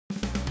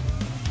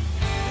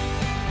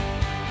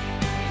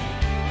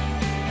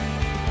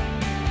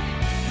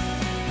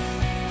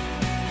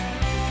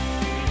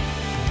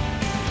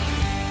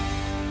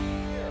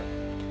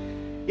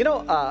You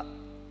know,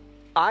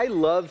 I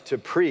love to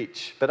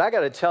preach, but I got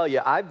to tell you,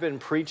 I've been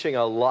preaching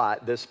a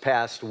lot this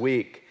past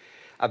week.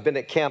 I've been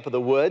at Camp of the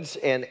Woods,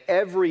 and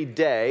every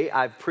day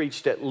I've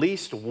preached at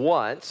least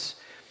once.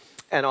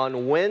 And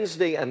on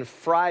Wednesday and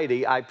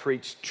Friday, I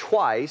preached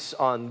twice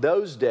on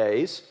those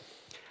days.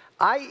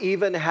 I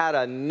even had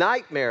a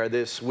nightmare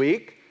this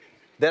week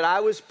that I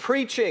was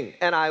preaching,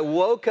 and I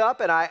woke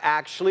up and I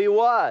actually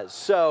was.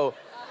 So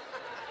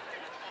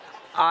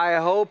I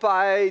hope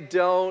I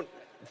don't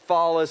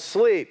fall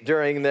asleep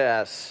during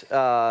this.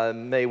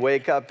 May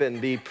wake up and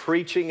be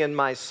preaching in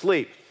my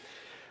sleep.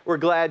 We're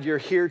glad you're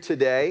here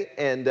today,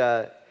 and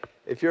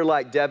if you're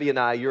like Debbie and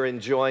I, you're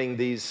enjoying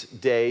these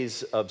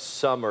days of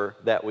summer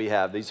that we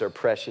have. These are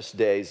precious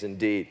days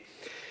indeed.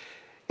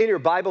 In your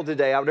Bible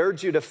today, I would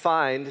urge you to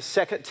find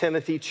 2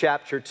 Timothy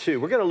chapter 2.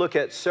 We're going to look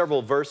at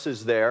several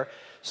verses there,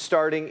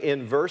 starting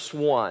in verse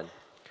 1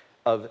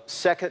 of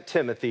 2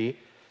 Timothy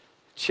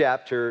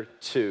chapter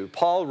 2.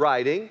 Paul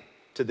writing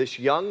to this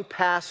young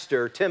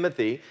pastor,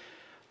 Timothy,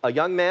 a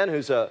young man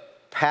who's a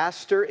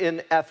pastor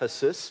in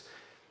Ephesus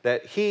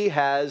that he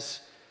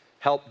has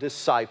helped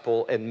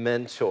disciple and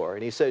mentor.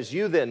 And he says,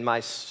 "You then, my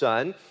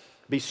son,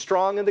 be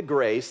strong in the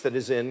grace that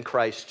is in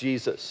Christ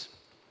Jesus.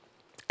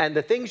 And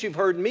the things you've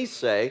heard me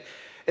say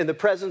in the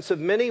presence of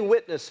many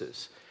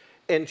witnesses,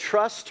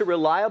 entrust to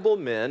reliable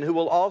men who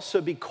will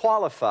also be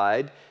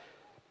qualified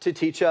to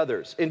teach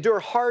others.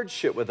 Endure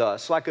hardship with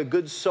us like a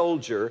good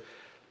soldier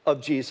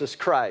of Jesus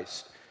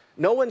Christ.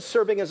 No one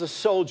serving as a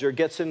soldier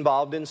gets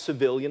involved in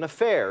civilian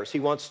affairs. He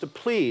wants to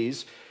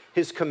please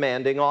his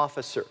commanding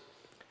officer.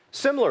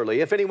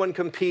 Similarly, if anyone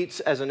competes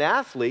as an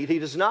athlete, he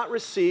does not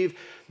receive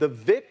the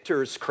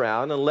victor's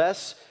crown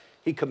unless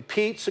he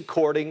competes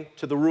according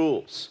to the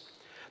rules.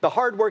 The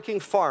hardworking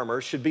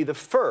farmer should be the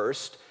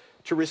first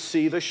to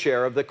receive a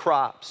share of the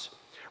crops.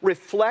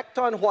 Reflect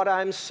on what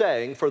I'm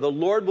saying, for the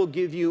Lord will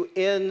give you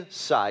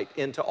insight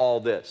into all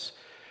this.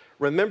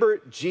 Remember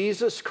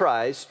Jesus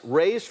Christ,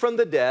 raised from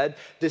the dead,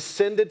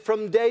 descended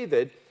from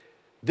David.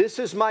 This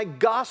is my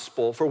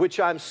gospel for which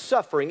I'm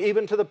suffering,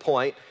 even to the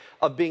point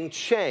of being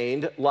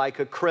chained like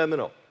a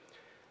criminal.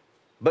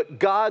 But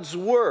God's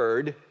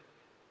word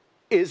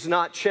is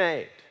not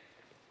chained.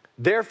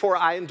 Therefore,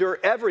 I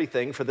endure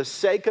everything for the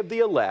sake of the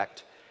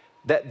elect,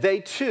 that they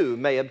too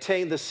may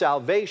obtain the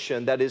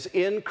salvation that is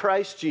in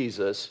Christ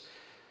Jesus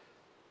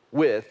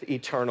with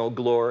eternal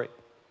glory."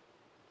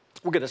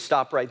 We're going to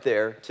stop right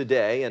there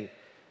today, and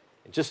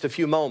in just a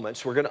few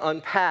moments, we're going to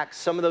unpack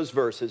some of those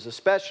verses,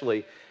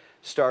 especially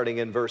starting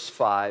in verse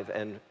 5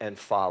 and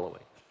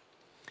following.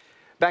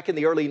 Back in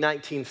the early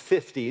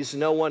 1950s,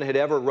 no one had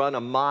ever run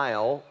a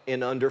mile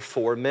in under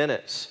 4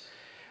 minutes.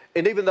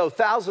 And even though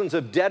thousands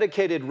of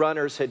dedicated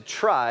runners had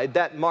tried,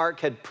 that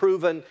mark had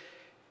proven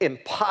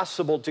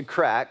impossible to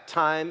crack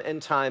time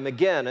and time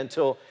again,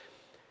 until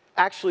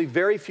actually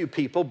very few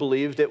people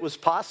believed it was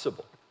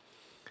possible.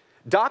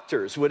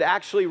 Doctors would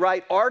actually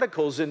write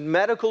articles in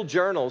medical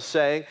journals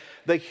saying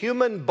the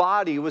human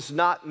body was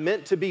not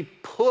meant to be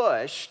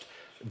pushed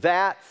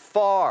that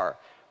far.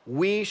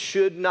 We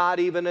should not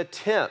even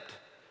attempt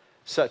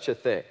such a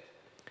thing.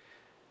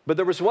 But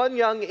there was one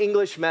young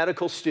English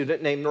medical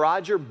student named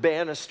Roger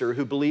Bannister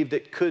who believed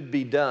it could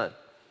be done.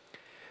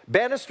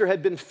 Bannister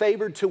had been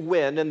favored to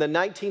win in the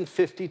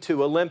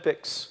 1952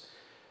 Olympics,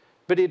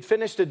 but he had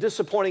finished a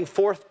disappointing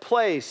 4th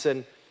place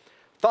and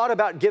thought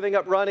about giving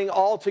up running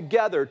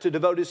altogether to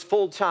devote his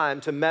full time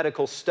to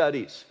medical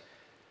studies.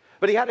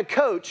 But he had a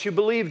coach who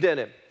believed in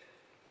him,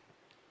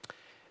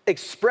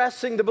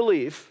 expressing the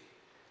belief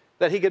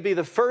that he could be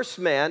the first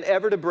man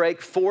ever to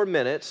break 4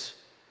 minutes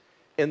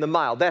in the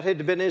mile. That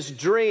had been his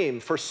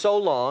dream for so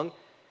long.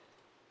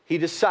 He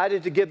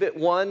decided to give it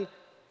one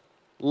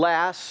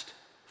last,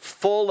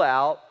 full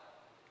out,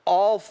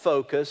 all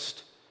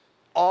focused,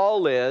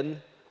 all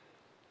in,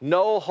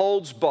 no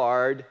holds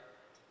barred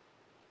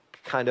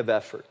kind of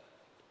effort.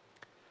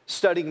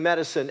 Studying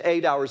medicine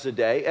 8 hours a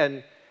day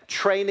and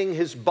training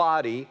his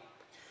body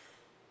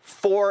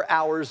 4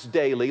 hours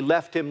daily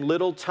left him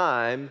little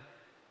time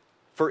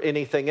for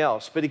anything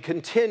else. But he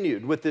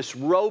continued with this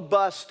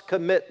robust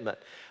commitment,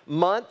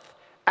 month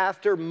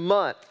after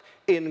month,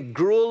 in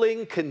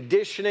grueling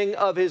conditioning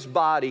of his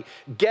body,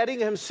 getting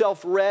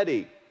himself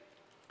ready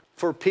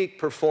for peak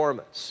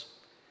performance.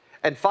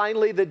 And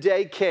finally, the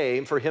day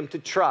came for him to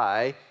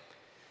try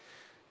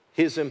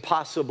his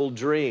impossible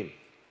dream.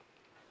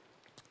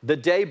 The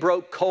day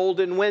broke cold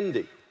and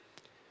windy.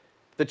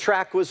 The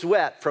track was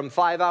wet from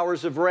 5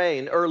 hours of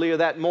rain earlier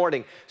that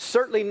morning.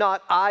 Certainly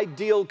not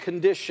ideal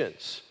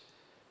conditions.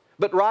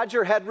 But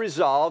Roger had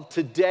resolved,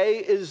 today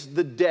is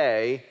the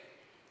day,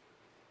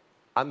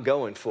 I'm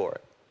going for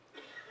it.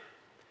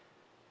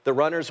 The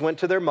runners went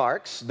to their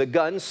marks, the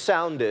guns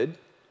sounded,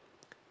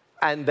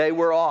 and they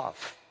were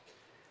off.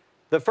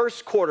 The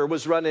first quarter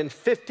was run in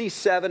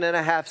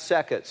 57.5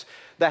 seconds.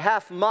 The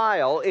half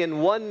mile in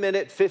 1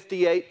 minute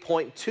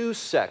 58.2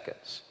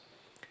 seconds.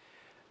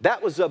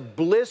 That was a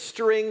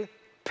blistering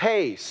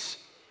pace,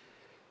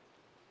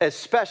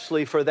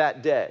 especially for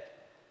that day.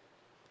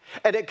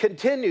 And it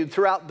continued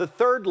throughout the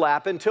third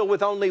lap until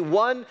with only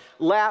one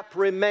lap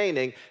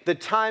remaining, the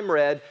time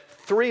read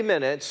 3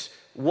 minutes,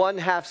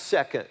 1/2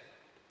 second.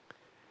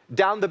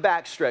 Down the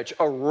backstretch,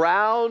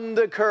 around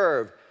the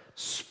curve,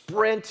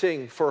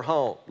 sprinting for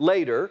home.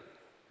 Later,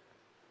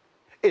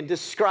 in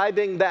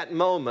describing that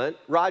moment,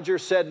 Roger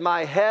said,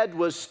 "My head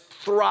was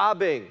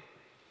throbbing.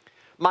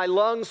 My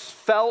lungs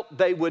felt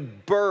they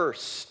would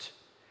burst.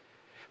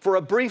 For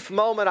a brief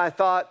moment, I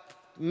thought,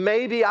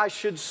 maybe I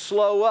should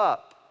slow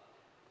up."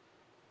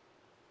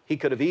 He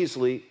could have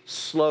easily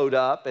slowed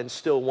up and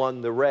still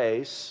won the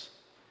race.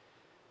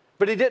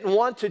 But he didn't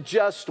want to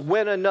just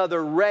win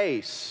another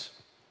race.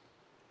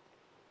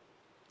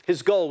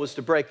 His goal was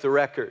to break the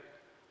record.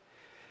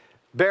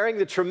 Bearing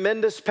the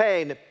tremendous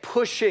pain,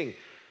 pushing,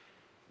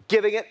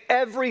 giving it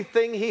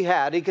everything he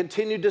had, he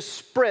continued to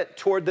sprint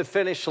toward the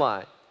finish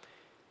line.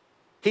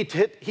 He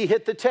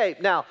hit the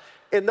tape. Now,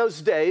 in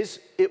those days,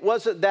 it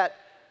wasn't that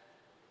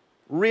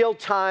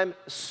real-time,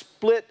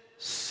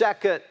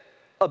 split-second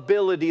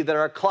ability that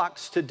our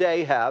clocks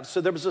today have.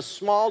 So there was a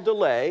small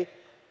delay.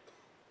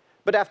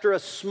 But after a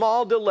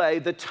small delay,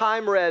 the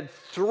time read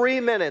 3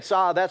 minutes.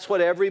 That's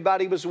what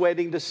everybody was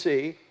waiting to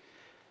see.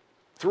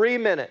 3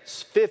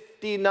 minutes,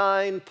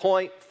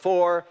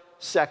 59.4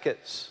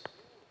 seconds.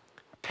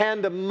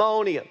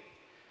 Pandemonium.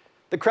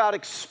 The crowd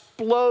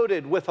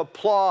exploded with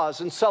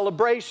applause and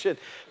celebration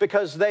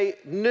because they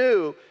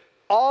knew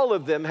all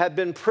of them had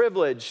been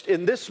privileged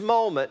in this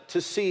moment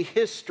to see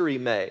history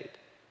made.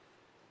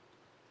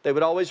 They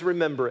would always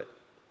remember it.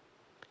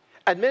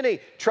 And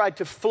many tried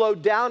to flow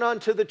down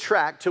onto the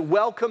track to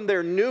welcome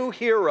their new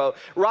hero,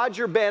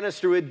 Roger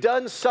Bannister, who had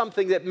done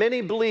something that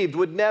many believed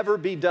would never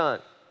be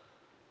done.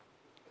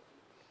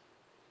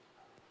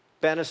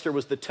 Bannister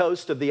was the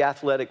toast of the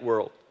athletic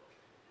world.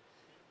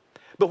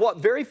 But what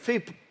very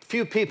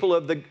few people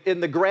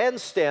in the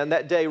grandstand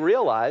that day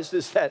realized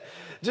is that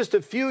just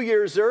a few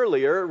years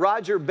earlier,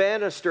 Roger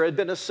Bannister had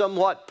been a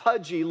somewhat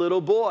pudgy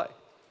little boy.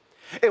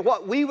 In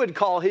what we would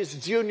call his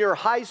junior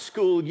high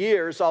school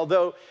years,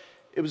 although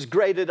it was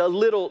graded a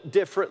little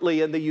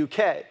differently in the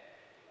UK.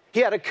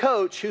 He had a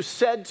coach who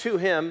said to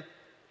him,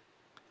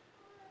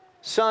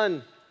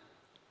 "Son,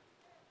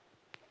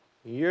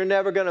 you're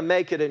never going to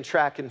make it in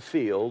track and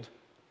field.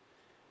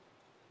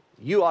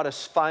 You ought to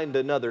find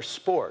another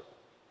sport."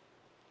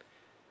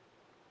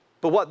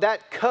 But what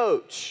that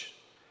coach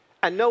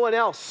and no one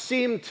else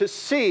seemed to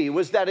see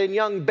was that in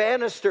young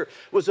Bannister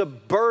was a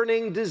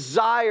burning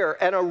desire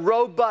and a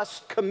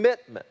robust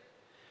commitment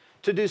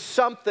to do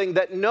something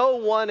that no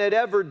one had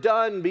ever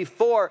done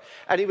before,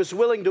 and he was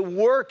willing to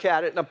work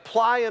at it and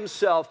apply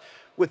himself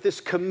with this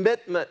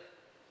commitment,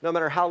 no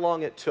matter how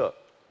long it took.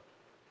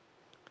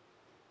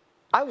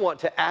 I want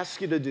to ask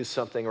you to do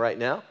something right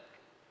now.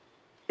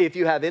 If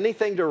you have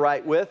anything to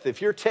write with,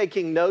 if you're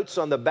taking notes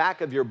on the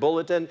back of your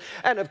bulletin,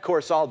 and of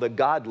course all the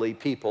godly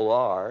people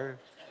are.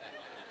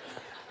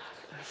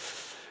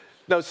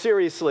 No,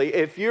 seriously,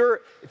 if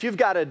you've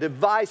got a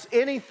device,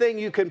 anything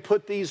you can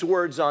put these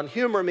words on,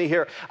 humor me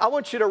here. I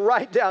want you to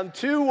write down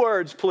 2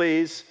 words,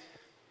 please.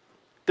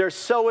 They're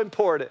so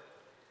important.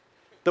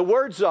 The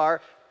words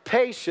are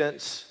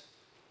patience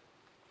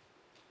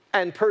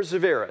and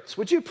perseverance.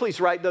 Would you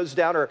please write those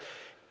down? Or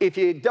if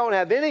you don't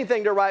have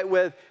anything to write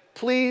with,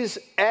 please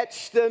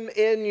etch them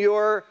in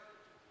your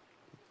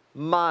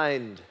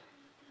mind.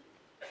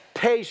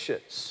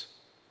 Patience,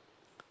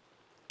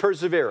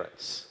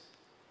 perseverance.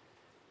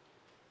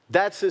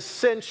 That's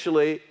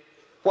essentially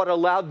what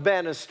allowed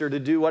Bannister to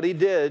do what he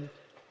did.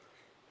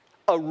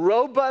 A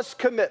robust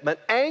commitment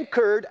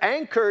anchored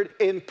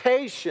in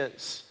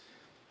patience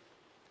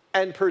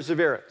and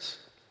perseverance.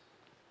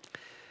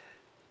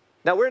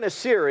 Now, we're in a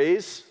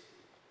series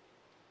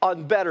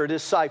on better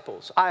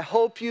disciples. I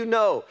hope you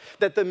know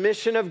that the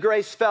mission of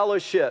Grace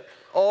Fellowship,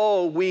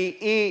 we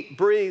eat,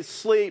 breathe,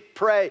 sleep,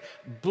 pray,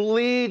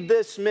 bleed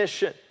this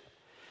mission.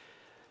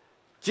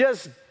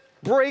 Just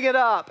bring it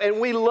up, and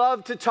we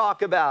love to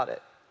talk about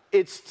it.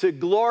 It's to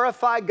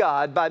glorify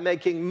God by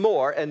making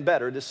more and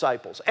better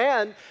disciples.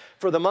 And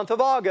for the month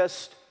of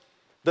August,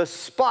 the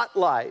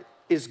spotlight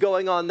is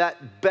going on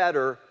that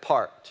better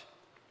part.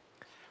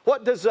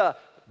 What does a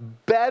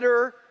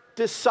better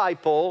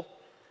disciple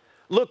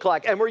look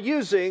like? And we're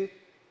using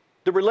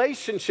the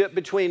relationship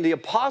between the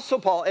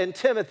Apostle Paul and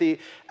Timothy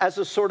as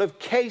a sort of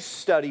case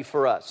study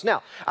for us.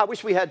 Now, I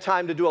wish we had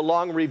time to do a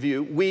long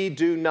review. We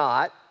do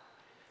not.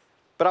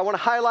 But I want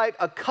to highlight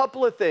a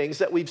couple of things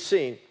that we've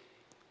seen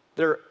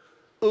that are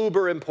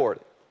uber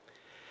important.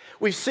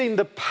 We've seen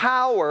the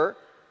power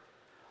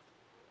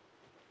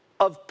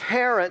of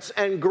parents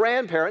and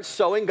grandparents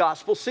sowing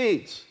gospel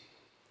seeds.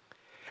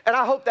 And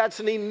I hope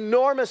that's an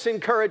enormous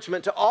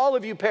encouragement to all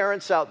of you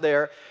parents out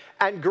there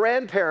and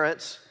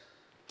grandparents,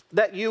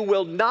 that you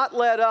will not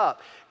let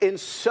up in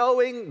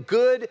sowing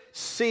good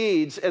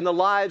seeds in the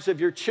lives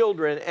of your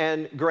children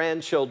and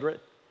grandchildren.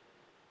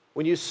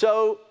 When you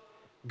sow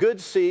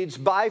good seeds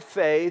by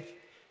faith,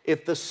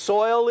 if the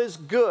soil is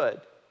good,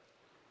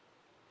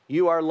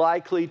 you are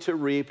likely to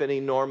reap an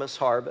enormous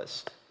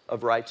harvest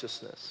of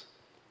righteousness.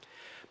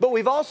 But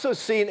we've also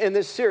seen in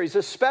this series,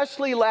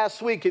 especially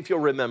last week, if you'll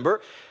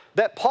remember,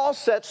 that Paul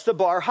sets the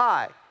bar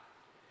high.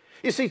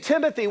 You see,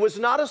 Timothy was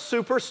not a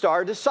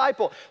superstar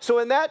disciple. So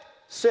in that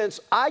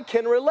sense, I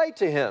can relate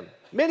to him.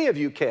 Many of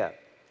you can.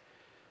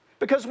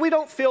 Because we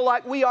don't feel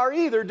like we are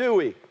either, do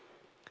we?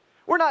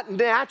 We're not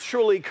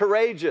naturally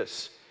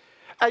courageous.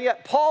 And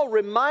yet Paul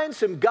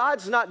reminds him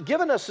God's not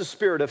given us a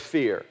spirit of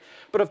fear,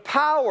 but of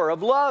power,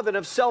 of love, and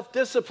of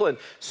self-discipline.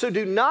 So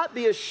do not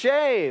be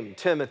ashamed,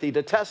 Timothy,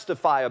 to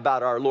testify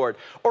about our Lord,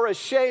 or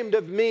ashamed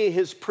of me,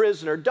 his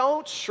prisoner.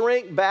 Don't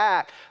shrink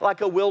back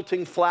like a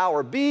wilting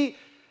flower. Be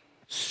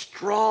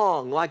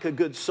strong like a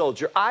good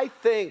soldier. I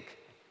think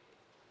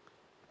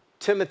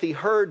Timothy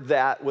heard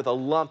that with a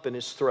lump in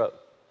his throat.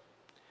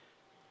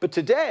 But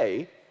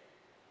today,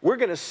 we're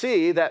going to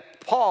see that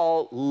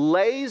Paul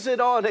lays it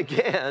on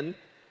again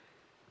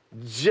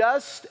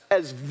just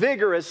as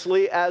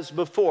vigorously as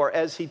before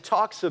as he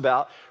talks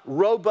about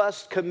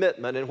robust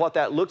commitment and what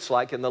that looks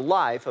like in the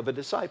life of a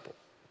disciple.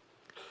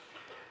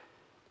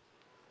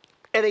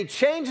 And he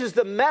changes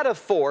the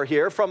metaphor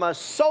here from a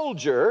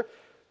soldier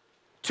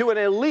to an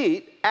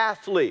elite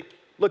athlete.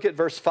 Look at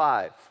verse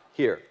 5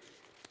 here.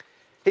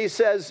 He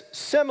says,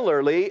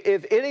 similarly,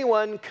 if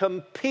anyone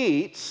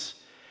competes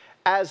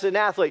as an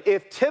athlete,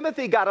 if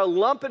Timothy got a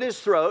lump in his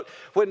throat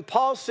when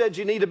Paul said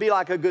you need to be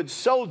like a good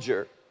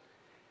soldier,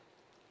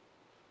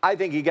 I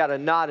think he got a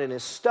knot in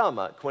his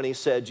stomach when he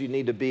said you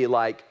need to be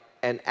like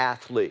an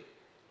athlete.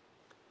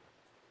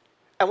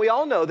 And we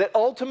all know that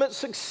ultimate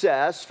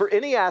success for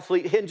any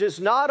athlete hinges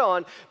not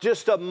on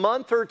just a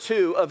month or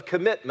two of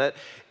commitment.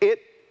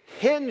 It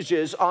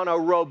hinges on a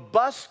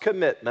robust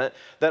commitment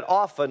that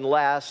often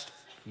lasts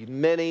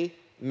many,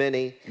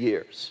 many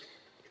years.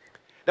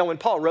 Now, when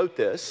Paul wrote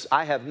this,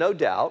 I have no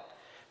doubt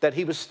that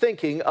he was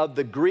thinking of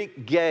the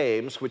Greek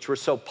games, which were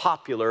so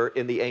popular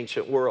in the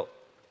ancient world.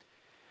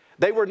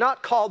 They were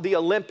not called the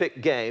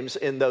Olympic Games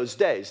in those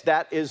days.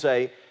 That is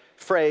a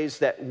phrase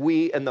that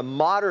we in the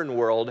modern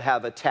world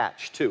have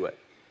attached to it.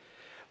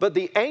 But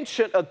the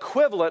ancient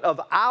equivalent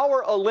of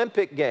our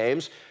Olympic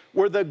Games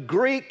were the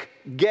Greek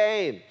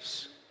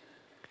Games.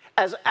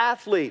 As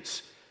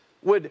athletes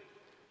would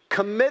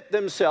commit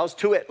themselves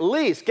to at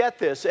least, get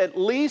this, at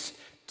least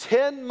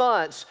 10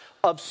 months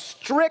of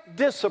strict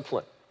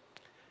discipline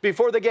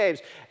before the games.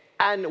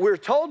 And we're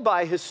told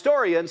by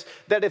historians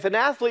that if an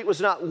athlete was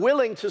not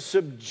willing to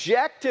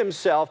subject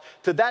himself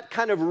to that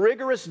kind of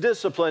rigorous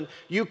discipline,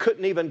 you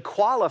couldn't even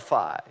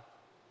qualify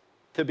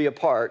to be a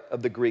part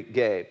of the Greek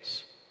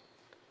games.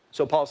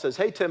 So Paul says,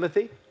 hey,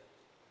 Timothy,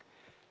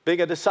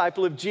 being a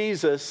disciple of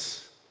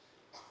Jesus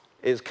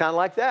is kind of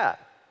like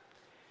that.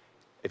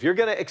 If you're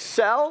going to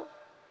excel,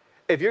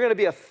 if you're going to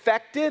be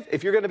effective,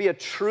 if you're going to be a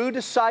true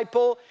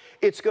disciple,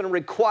 it's going to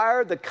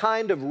require the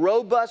kind of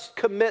robust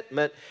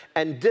commitment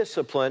and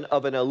discipline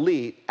of an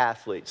elite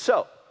athlete.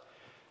 So,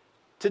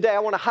 today I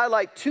want to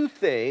highlight two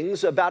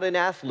things about an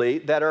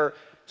athlete that are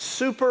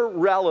super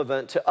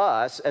relevant to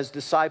us as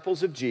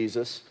disciples of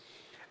Jesus.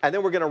 And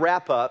then we're going to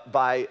wrap up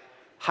by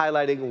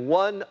highlighting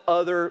one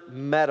other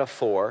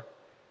metaphor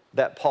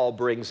that Paul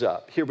brings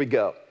up. Here we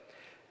go.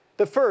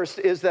 The first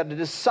is that a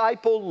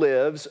disciple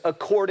lives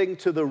according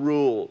to the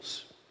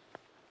rules.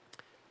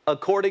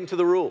 According to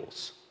the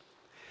rules.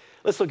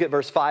 Let's look at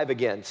verse 5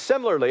 again.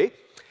 Similarly,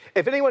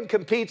 if anyone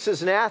competes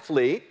as an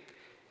athlete,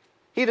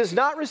 he does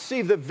not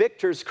receive the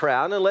victor's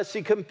crown unless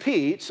he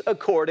competes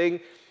according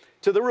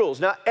to the rules.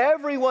 Now,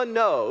 everyone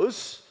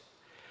knows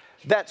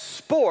that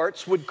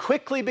sports would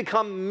quickly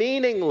become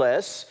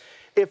meaningless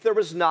if there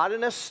was not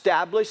an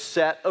established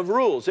set of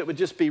rules. It would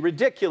just be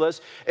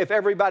ridiculous if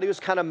everybody was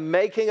kind of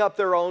making up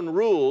their own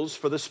rules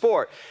for the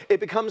sport. It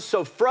becomes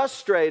so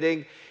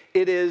frustrating,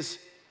 it is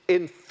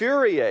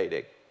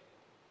infuriating.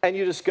 And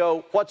you just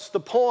go, what's the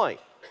point?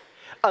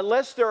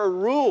 Unless there are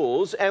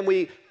rules and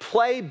we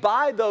play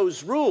by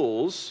those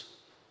rules,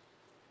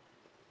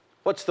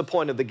 what's the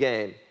point of the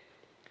game?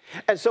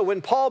 And so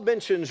when Paul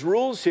mentions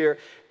rules here,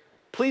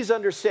 please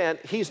understand,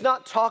 he's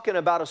not talking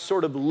about a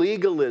sort of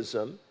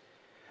legalism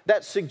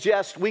that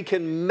suggests we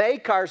can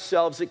make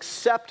ourselves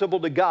acceptable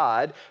to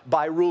God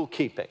by rule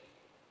keeping.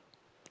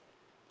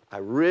 I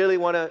really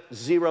want to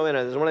zero in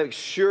on this. I want to make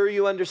sure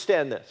you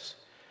understand this.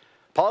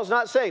 Paul's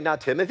not saying, now,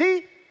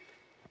 Timothy,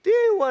 do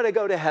you want to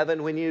go to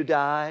heaven when you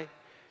die?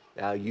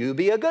 Now, you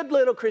be a good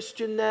little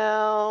Christian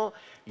now.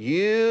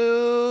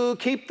 You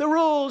keep the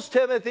rules,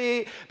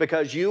 Timothy,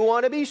 because you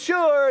want to be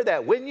sure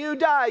that when you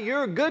die,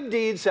 your good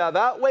deeds have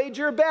outweighed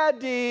your bad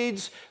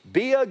deeds.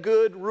 Be a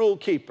good rule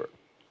keeper.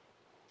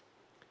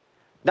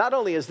 Not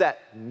only is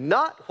that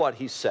not what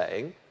he's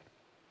saying,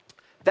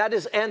 that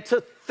is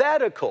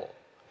antithetical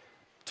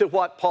to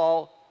what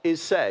Paul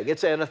is saying.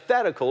 It's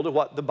antithetical to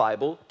what the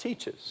Bible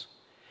teaches.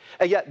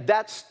 And yet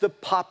that's the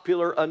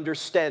popular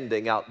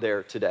understanding out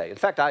there today. In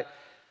fact,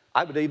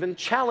 I would even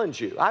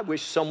challenge you. I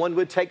wish someone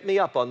would take me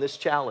up on this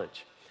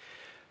challenge.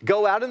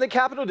 Go out in the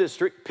Capital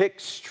District, pick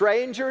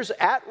strangers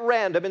at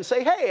random and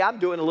say, hey, I'm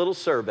doing a little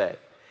survey.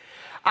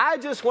 I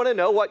just want to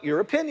know what your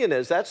opinion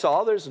is. That's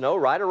all. There's no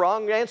right or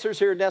wrong answers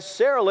here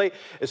necessarily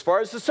as far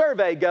as the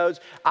survey goes.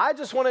 I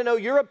just want to know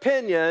your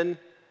opinion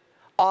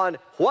on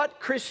what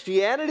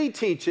Christianity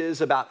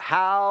teaches about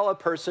how a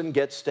person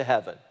gets to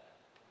heaven.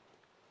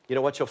 You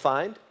know what you'll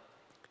find?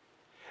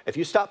 If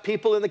you stop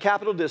people in the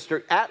Capital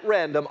District at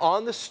random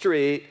on the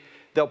street,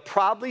 they'll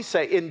probably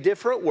say in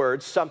different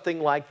words something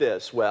like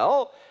this.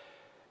 Well,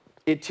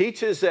 it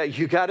teaches that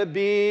you got to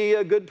be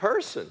a good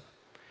person.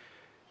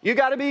 You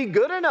got to be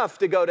good enough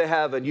to go to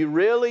heaven. You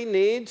really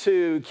need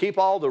to keep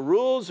all the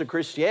rules of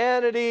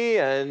Christianity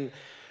and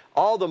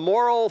all the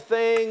moral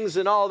things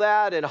and all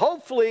that. And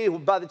hopefully,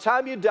 by the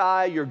time you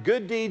die, your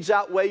good deeds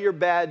outweigh your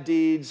bad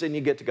deeds and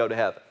you get to go to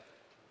heaven.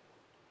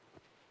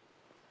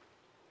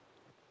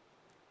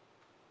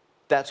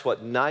 That's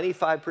what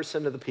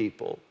 95% of the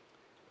people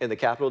in the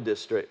Capital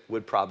District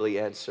would probably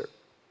answer.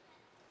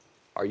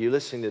 Are you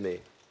listening to me?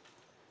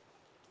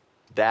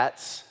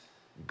 That's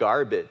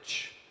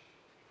garbage.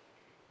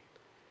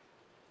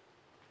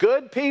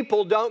 Good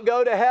people don't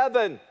go to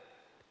heaven.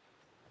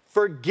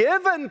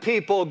 Forgiven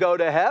people go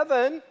to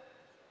heaven.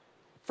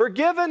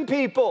 Forgiven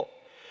people.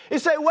 You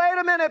say, wait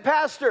a minute,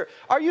 Pastor.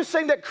 Are you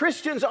saying that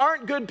Christians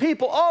aren't good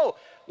people? Oh,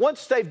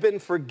 once they've been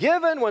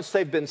forgiven, once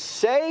they've been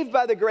saved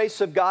by the grace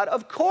of God,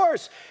 of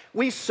course,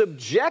 we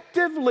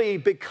subjectively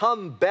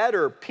become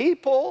better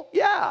people.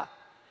 Yeah.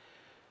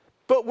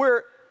 But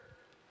we're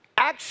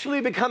actually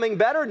becoming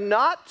better,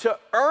 not to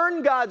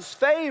earn God's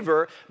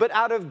favor, but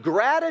out of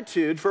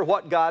gratitude for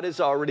what God has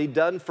already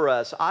done for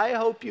us. I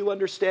hope you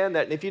understand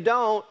that. And if you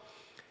don't,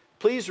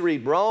 please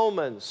read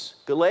Romans,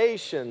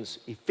 Galatians,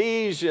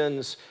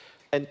 Ephesians,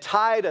 and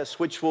Titus,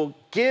 which will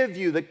give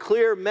you the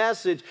clear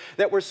message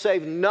that we're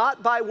saved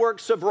not by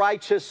works of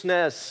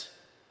righteousness,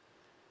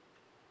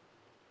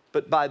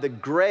 but by the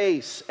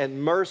grace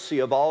and mercy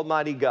of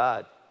Almighty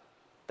God.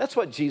 That's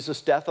what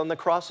Jesus' death on the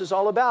cross is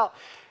all about.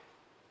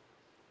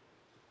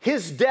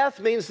 His death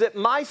means that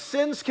my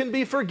sins can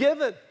be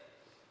forgiven.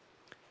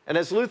 And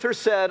as Luther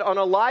said, on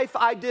a life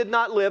I did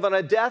not live, on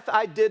a death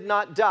I did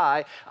not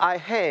die, I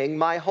hang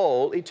my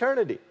whole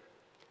eternity.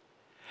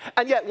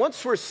 And yet,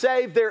 once we're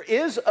saved, there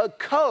is a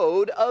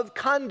code of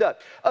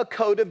conduct, a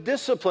code of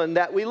discipline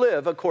that we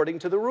live according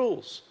to the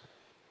rules.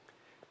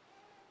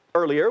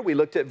 Earlier, we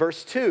looked at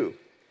verse 2.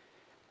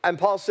 And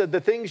Paul said,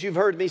 the things you've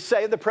heard me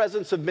say in the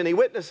presence of many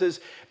witnesses,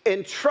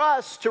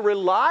 entrust to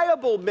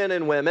reliable men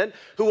and women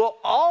who will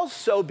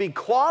also be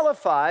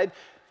qualified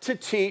to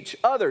teach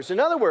others. In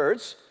other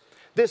words,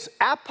 this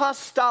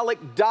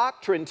apostolic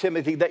doctrine,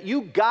 Timothy, that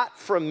you got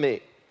from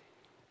me,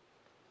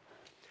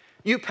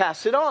 you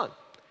pass it on.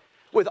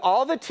 With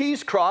all the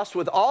T's crossed,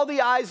 with all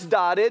the I's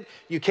dotted,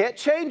 you can't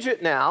change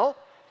it now.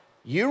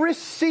 You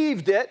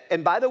received it,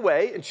 and by the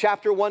way, in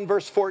chapter 1,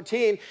 verse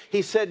 14,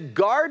 he said,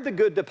 guard the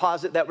good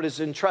deposit that was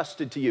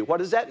entrusted to you. What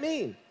does that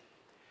mean?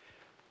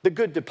 The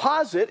good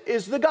deposit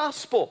is the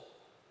gospel.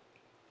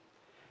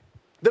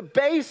 The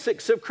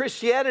basics of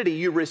Christianity.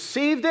 You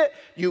received it,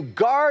 you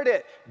guard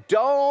it.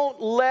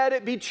 Don't let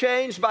it be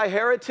changed by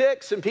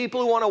heretics and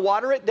people who want to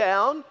water it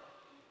down,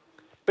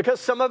 because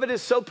some of it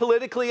is so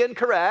politically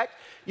incorrect.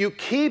 You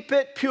keep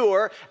it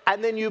pure,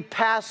 and then you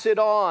pass it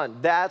on.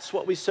 That's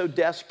what we so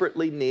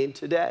desperately need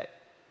today.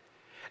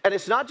 And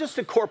it's not just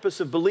a corpus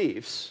of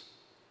beliefs.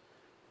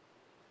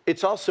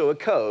 It's also a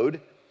code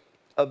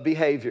of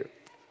behavior.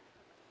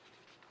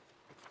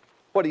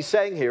 What he's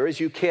saying here is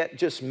you can't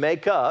just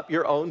make up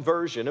your own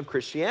version of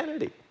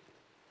Christianity.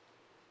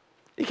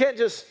 You can't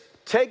just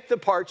take the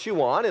parts you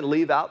want and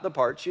leave out the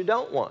parts you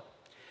don't want.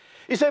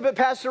 You say, but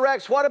Pastor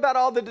Rex, what about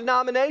all the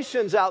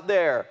denominations out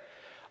there?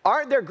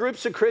 Aren't there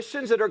groups of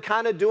Christians that are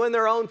kind of doing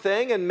their own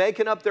thing and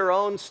making up their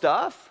own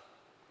stuff?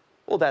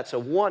 Well, that's a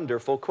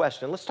wonderful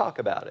question. Let's talk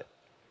about it.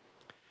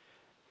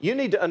 You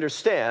need to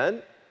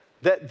understand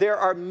that there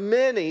are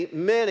many,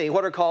 many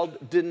what are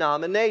called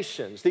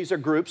denominations. These are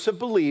groups of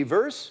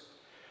believers.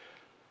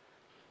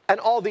 And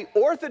all the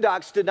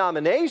Orthodox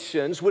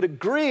denominations would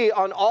agree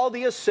on all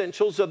the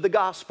essentials of the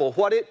gospel,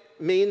 what it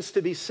means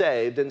to be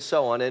saved and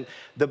so on. And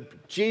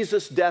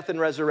Jesus' death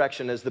and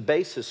resurrection is the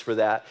basis for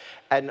that.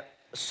 And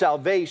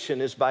salvation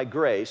is by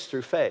grace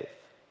through faith.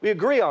 We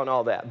agree on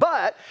all that.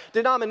 But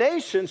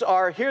denominations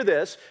are, hear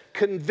this,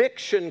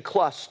 conviction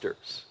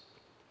clusters.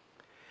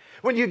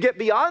 When you get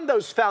beyond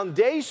those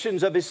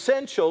foundations of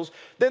essentials,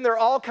 then there are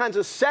all kinds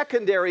of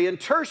secondary and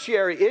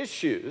tertiary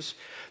issues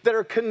that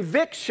are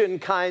conviction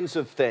kinds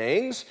of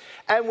things,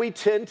 and we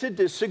tend to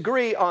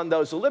disagree on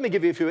those. So let me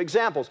give you a few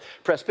examples.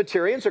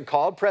 Presbyterians are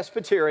called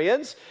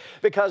Presbyterians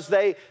because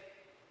they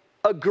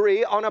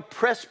agree on a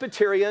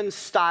Presbyterian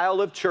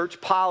style of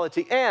church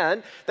polity,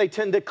 and they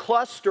tend to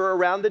cluster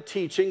around the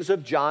teachings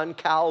of John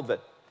Calvin.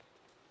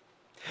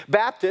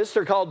 Baptists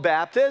are called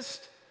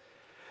Baptists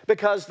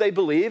because they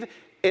believe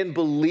in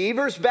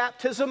believers'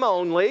 baptism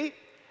only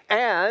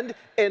and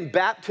in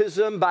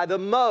baptism by the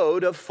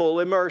mode of full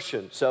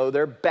immersion. So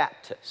they're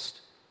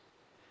Baptist.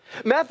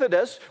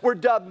 Methodists were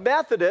dubbed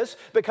Methodists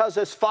because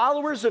as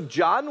followers of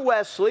John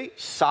Wesley,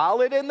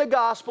 solid in the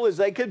gospel as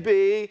they could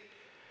be,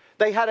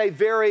 They had a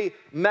very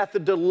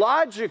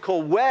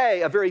methodological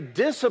way, a very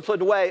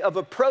disciplined way of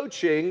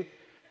approaching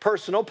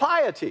personal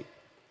piety.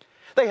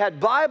 They had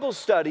Bible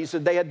studies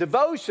and they had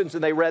devotions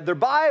and they read their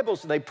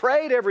Bibles and they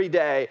prayed every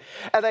day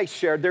and they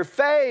shared their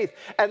faith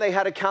and they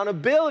had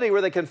accountability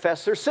where they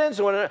confessed their sins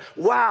to one another.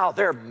 Wow,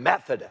 they're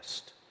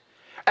Methodist.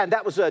 And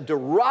that was a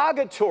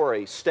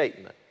derogatory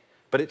statement,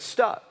 but it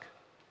stuck.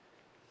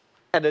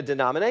 And a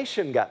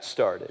denomination got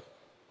started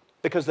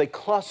because they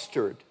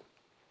clustered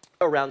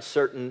around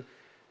certain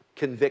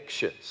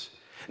convictions.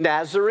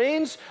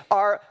 Nazarenes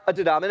are a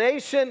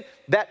denomination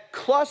that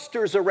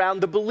clusters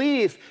around the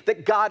belief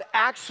that God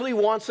actually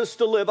wants us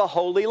to live a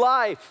holy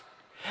life.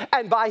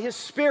 And by His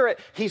Spirit,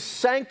 He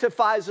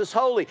sanctifies us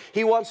holy.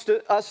 He wants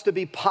us to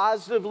be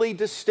positively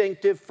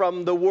distinctive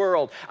from the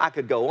world. I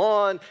could go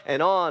on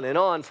and on and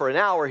on for an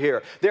hour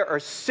here. There are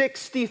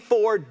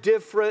 64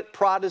 different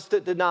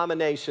Protestant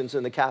denominations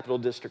in the Capital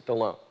District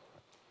alone.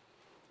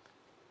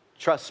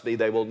 Trust me,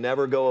 they will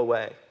never go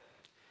away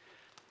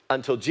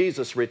until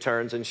Jesus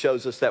returns and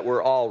shows us that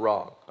we're all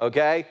wrong,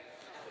 okay?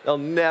 They'll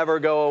never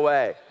go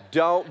away.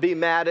 Don't be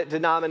mad at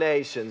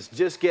denominations.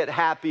 Just get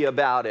happy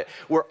about it.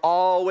 We're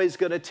always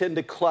going to tend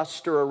to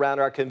cluster around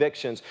our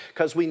convictions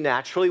because we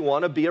naturally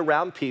want to be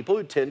around people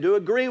who tend to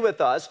agree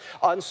with us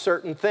on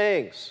certain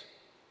things.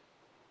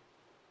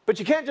 But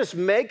you can't just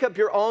make up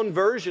your own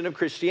version of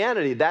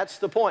Christianity. That's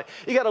the point.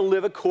 You got to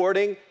live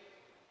according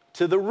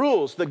to the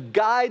rules, the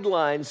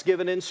guidelines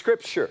given in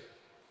Scripture.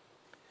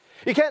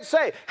 You can't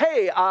say,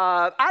 hey,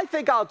 I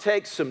think I'll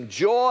take some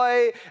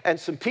joy and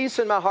some peace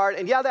in my heart.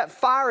 And yeah, that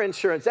fire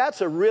insurance, that's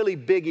a really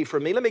biggie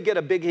for me. Let me get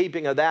a big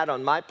heaping of that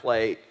on my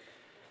plate.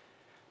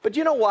 But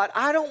you know what?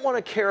 I don't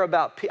want to care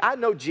about peace. I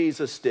know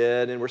Jesus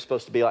did, and we're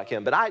supposed to be like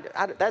Him.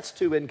 But that's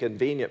too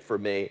inconvenient for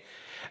me.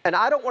 And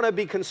I don't want to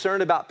be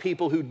concerned about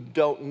people who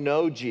don't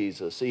know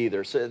Jesus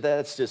either. So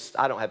that's just,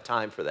 I don't have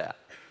time for that.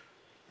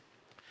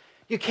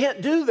 You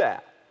can't do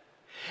that.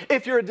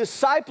 If you're a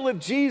disciple of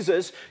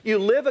Jesus, you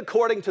live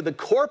according to the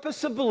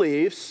corpus of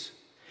beliefs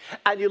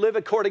and you live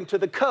according to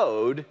the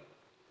code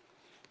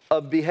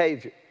of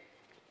behavior.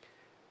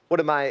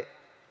 One of my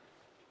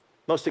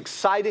most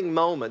exciting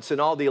moments in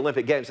all the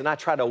Olympic Games, and I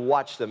try to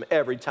watch them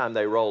every time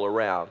they roll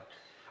around.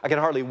 I can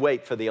hardly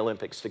wait for the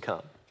Olympics to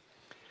come.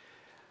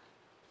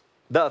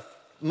 The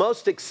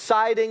most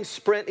exciting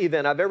sprint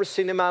event I've ever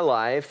seen in my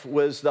life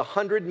was the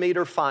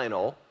 100-meter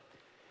final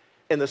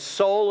in the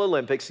Seoul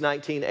Olympics,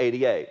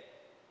 1988.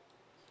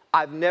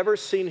 I've never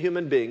seen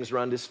human beings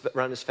run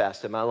as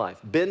fast in my life.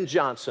 Ben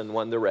Johnson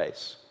won the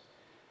race.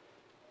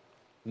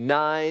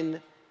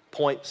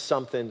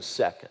 9-point-something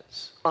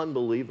seconds.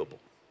 Unbelievable.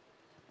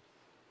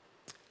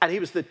 And he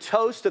was the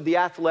toast of the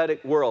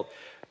athletic world.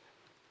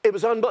 It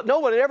was no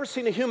one had ever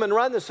seen a human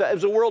run this fast. It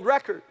was a world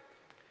record.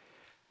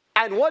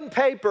 And one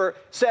paper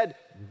said,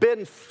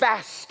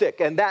 Ben-fastic,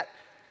 and that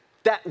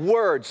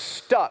word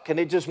stuck, and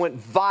it just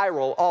went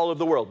viral all over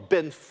the world.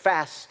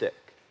 Ben-fastic.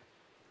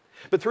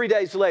 But 3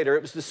 days later,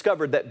 it was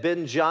discovered that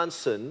Ben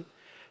Johnson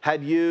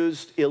had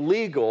used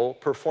illegal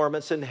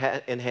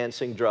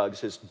performance-enhancing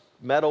drugs. His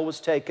medal was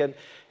taken,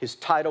 his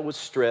title was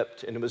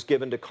stripped, and it was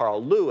given to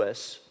Carl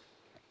Lewis,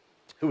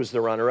 who was the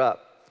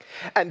runner-up.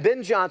 And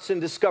Ben Johnson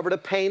discovered a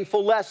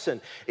painful lesson.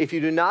 If you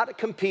do not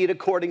compete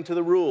according to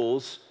the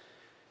rules,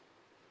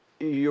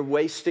 you're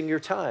wasting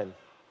your time.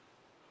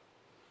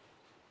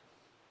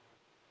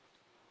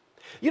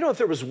 You know, if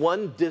there was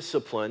one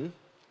discipline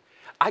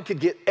I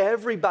could get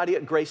everybody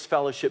at Grace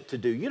Fellowship to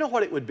do, you know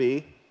what it would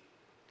be?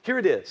 Here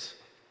it is.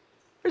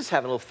 We're just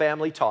having a little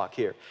family talk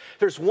here.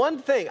 There's one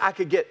thing I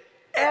could get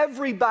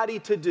everybody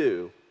to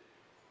do.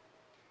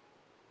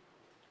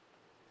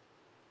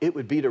 It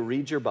would be to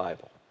read your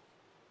Bible.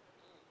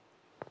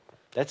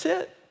 That's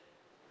it.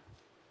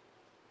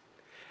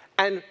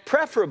 And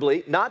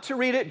preferably, not to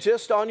read it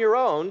just on your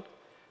own,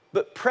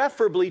 but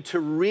preferably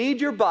to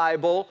read your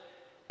Bible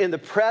in the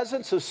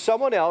presence of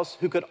someone else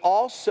who could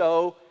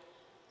also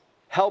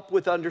help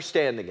with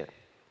understanding it.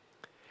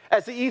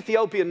 As the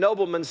Ethiopian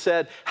nobleman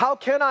said, how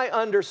can I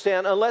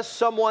understand unless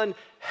someone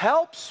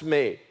helps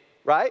me,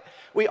 right?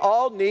 We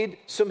all need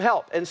some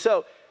help. And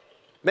so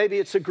maybe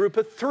it's a group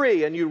of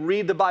 3 and you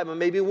read the Bible.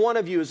 Maybe one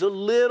of you is a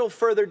little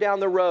further down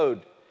the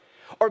road.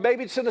 Or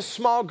maybe it's in a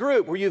small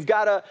group where you've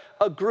got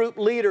a group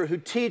leader who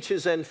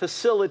teaches and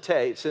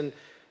facilitates and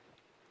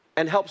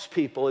helps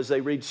people as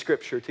they read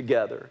Scripture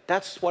together.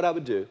 That's what I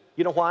would do.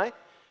 You know why?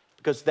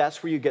 Because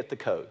that's where you get the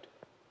code.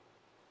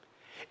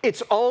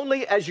 It's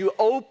only as you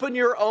open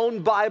your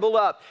own Bible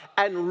up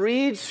and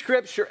read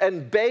Scripture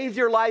and bathe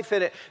your life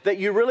in it that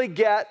you really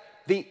get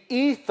the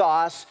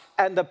ethos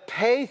and the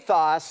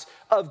pathos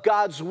of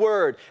God's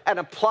Word and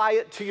apply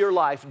it to your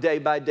life day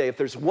by day. If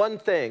there's one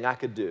thing I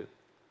could do,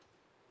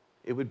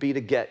 it would be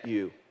to get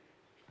you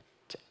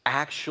to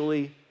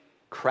actually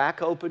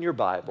crack open your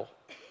Bible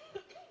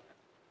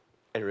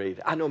and read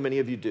it. I know many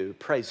of you do.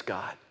 Praise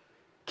God.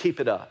 Keep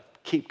it up.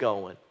 Keep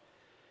going.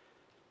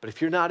 But if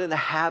you're not in the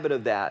habit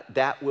of that,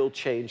 that will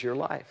change your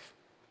life.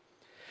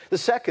 The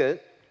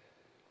second,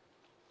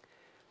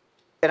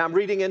 and I'm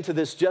reading into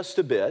this just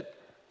a bit,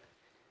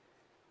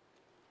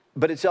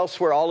 but it's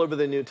elsewhere all over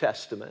the New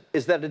Testament,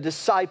 is that a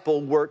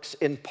disciple works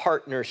in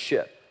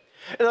partnership.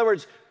 In other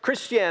words,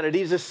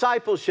 Christianity,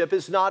 discipleship,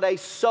 is not a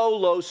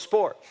solo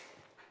sport.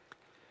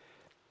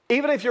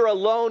 Even if you're a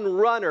lone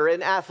runner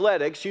in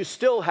athletics, you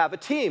still have a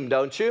team,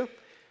 don't you?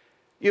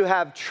 You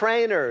have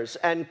trainers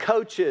and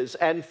coaches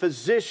and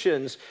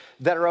physicians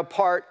that are a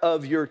part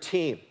of your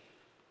team.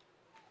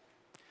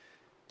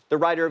 The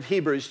writer of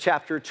Hebrews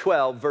chapter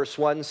 12, verse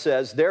 1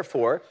 says,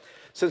 "Therefore,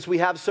 since we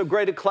have so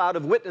great a cloud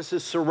of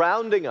witnesses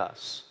surrounding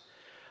us,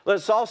 let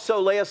us also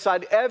lay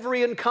aside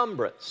every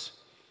encumbrance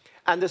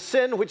and the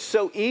sin which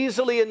so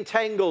easily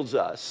entangles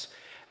us,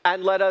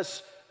 and let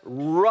us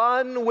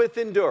run with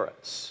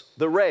endurance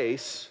the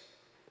race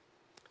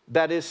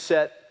that is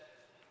set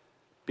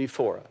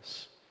before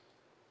us."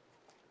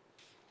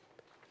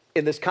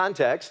 In this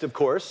context, of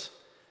course,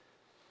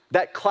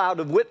 that cloud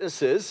of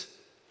witnesses,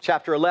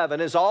 chapter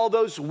 11, is all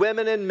those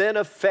women and men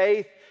of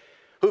faith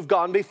who've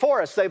gone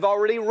before us. They've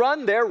already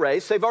run their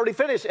race. They've already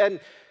finished.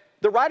 And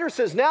the writer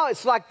says now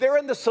it's like they're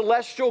in the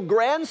celestial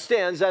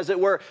grandstands, as it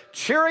were,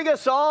 cheering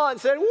us on,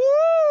 saying,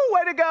 "Woo,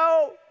 way to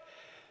go.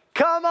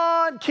 Come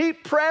on,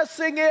 keep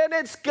pressing in.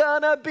 It's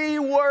gonna be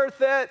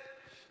worth it.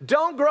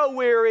 Don't grow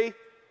weary."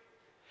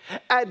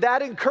 And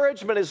that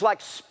encouragement is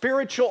like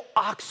spiritual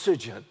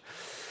oxygen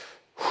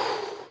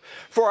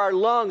for our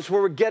lungs where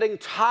we're getting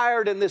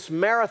tired in this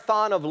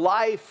marathon of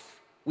life.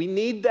 We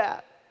need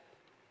that.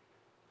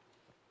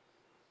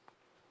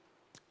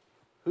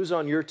 Who's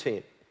on your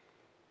team?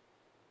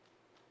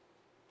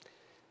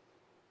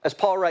 As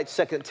Paul writes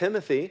 2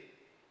 Timothy,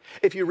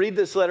 if you read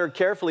this letter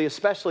carefully,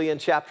 especially in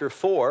chapter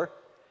 4,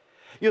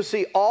 you'll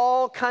see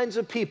all kinds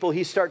of people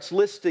he starts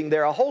listing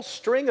there, a whole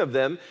string of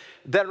them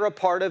that are a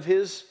part of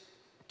his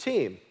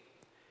team.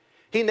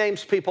 He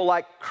names people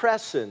like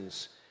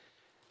Crescens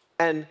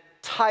and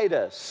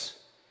Titus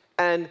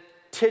and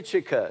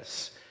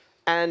Tychicus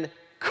and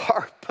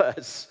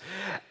Carpus.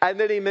 And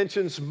then he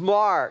mentions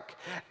Mark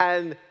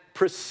and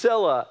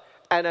Priscilla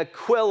and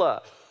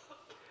Aquila.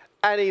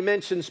 And he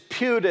mentions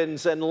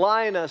Pudens and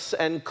Linus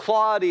and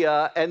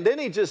Claudia. And then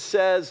he just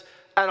says,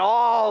 and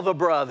all the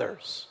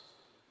brothers.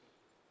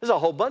 There's a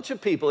whole bunch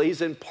of people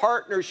he's in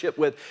partnership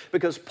with,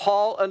 because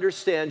Paul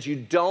understands you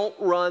don't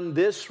run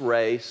this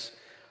race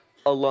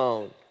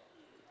alone.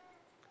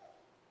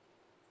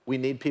 We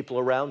need people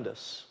around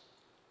us.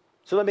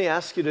 So let me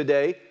ask you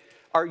today,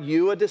 are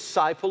you a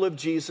disciple of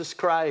Jesus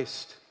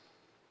Christ?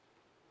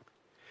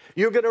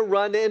 You're going to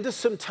run into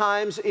some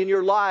times in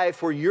your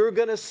life where you're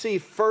going to see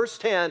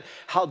firsthand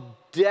how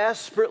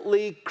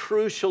desperately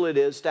crucial it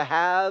is to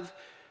have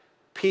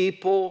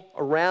people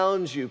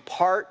around you,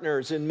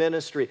 partners in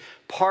ministry,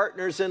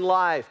 partners in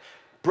life,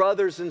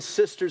 brothers and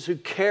sisters who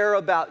care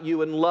about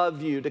you and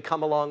love you to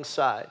come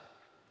alongside.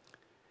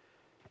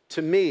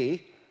 To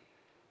me,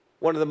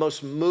 one of the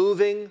most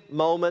moving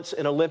moments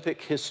in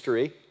Olympic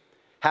history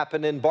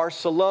happened in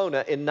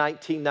Barcelona in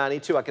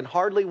 1992. I can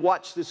hardly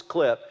watch this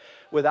clip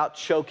without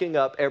choking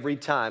up every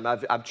time.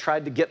 I've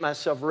tried to get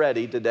myself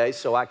ready today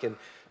so I can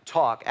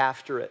talk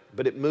after it,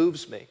 but it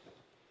moves me.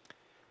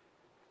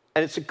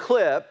 And it's a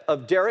clip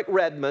of Derek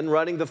Redmond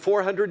running the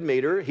 400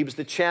 meter. He was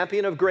the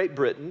champion of Great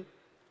Britain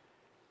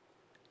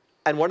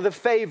and one of the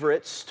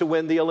favorites to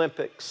win the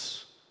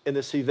Olympics in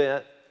this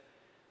event.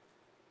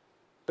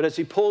 But as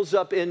he pulls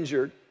up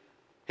injured,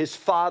 his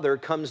father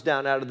comes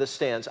down out of the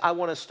stands. I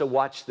want us to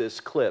watch this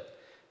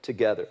clip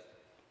together.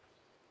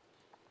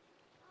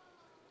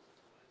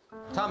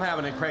 Tom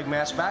Hammond and Craig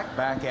Massbach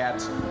back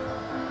at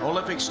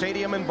Olympic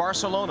Stadium in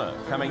Barcelona,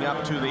 coming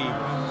up to the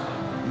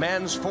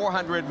men's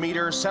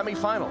 400-meter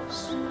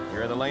semifinals.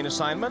 Here are the lane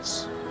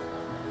assignments.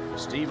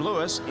 Steve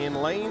Lewis in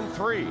lane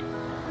 3.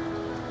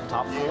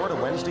 Top 4 to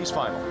Wednesday's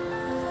final.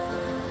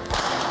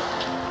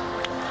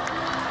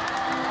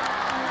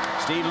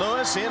 Steve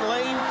Lewis in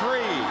lane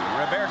 3.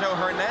 Roberto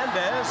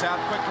Hernandez out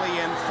quickly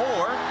in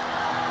 4.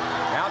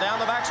 Now down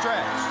the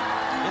backstretch.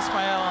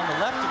 Ismael on the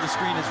left of the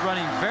screen is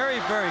running very,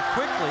 very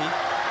quickly.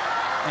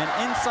 And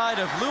inside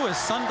of Lewis,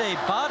 Sunday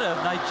Bada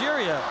of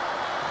Nigeria.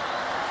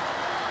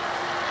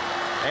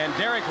 And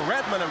Derek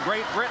Redmond of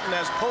Great Britain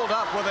has pulled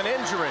up with an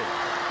injury.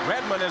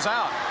 Redmond is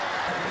out.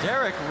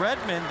 Derek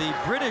Redmond, the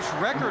British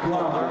record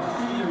holder,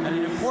 and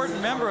an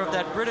important member of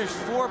that British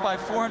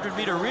 4x400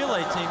 meter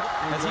relay team,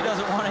 as he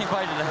doesn't want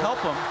anybody to help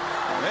him.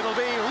 It'll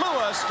be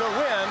Lewis to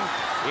win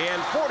in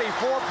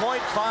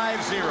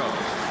 44.50.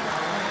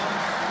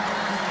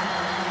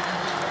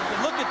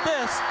 Look at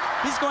this.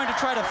 He's going to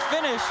try to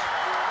finish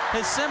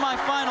his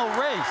semifinal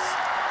race.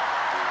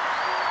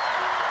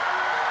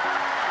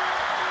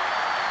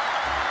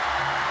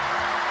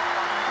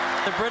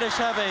 The British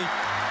have a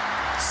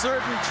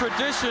certain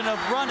tradition of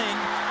running,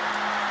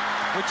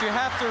 which you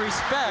have to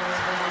respect.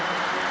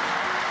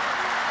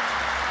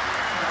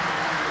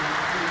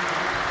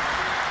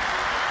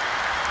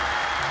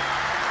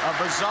 A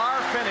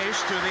bizarre finish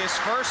to this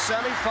first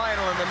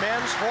semifinal in the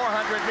men's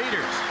 400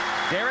 meters.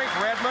 Derek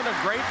Redmond of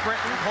Great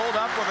Britain pulled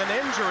up with an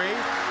injury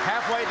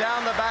halfway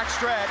down the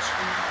backstretch.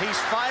 He's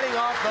fighting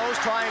off those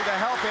trying to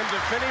help him to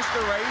finish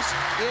the race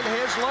in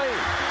his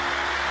lane.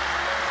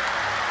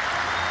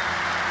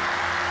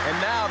 And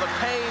now the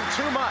pain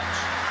too much.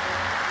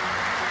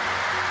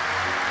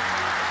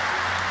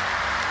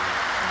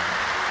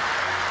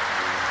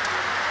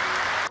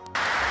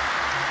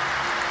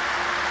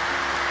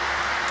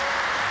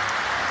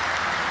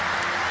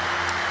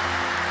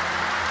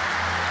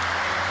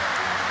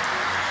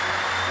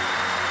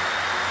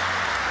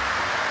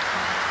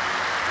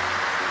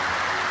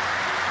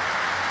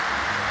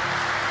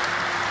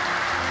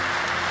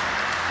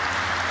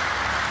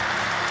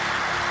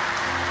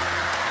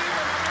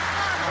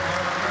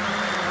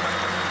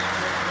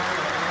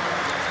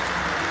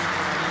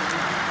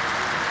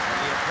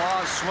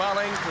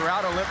 Swelling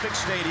throughout Olympic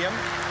Stadium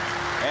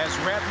as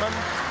Redmond,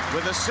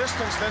 with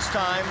assistance this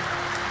time,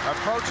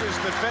 approaches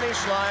the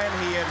finish line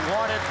he had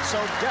wanted so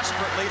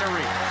desperately to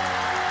reach.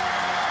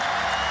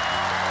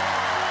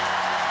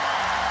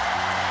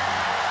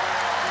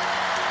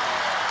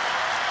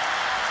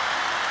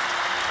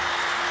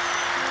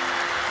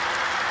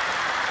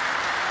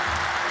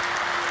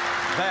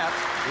 That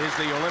is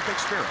the Olympic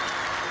spirit.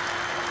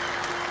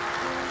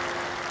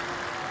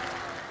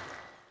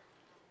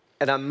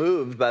 And I'm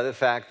moved by the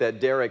fact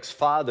that Derek's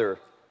father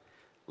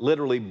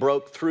literally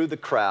broke through the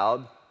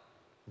crowd,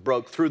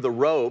 broke through the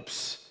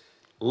ropes,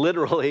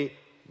 literally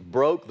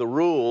broke the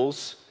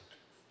rules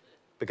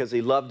because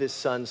he loved his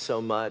son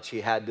so much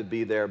he had to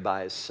be there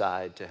by his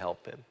side to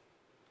help him.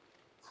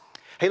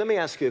 Hey, let me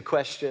ask you a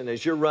question.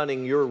 As you're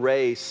running your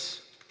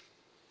race,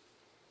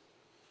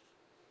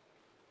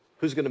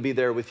 who's going to be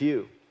there with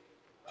you?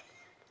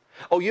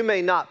 Oh, you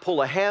may not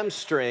pull a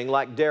hamstring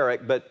like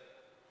Derek, but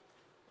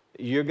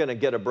you're going to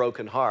get a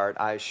broken heart,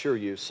 I assure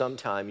you.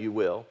 Sometime you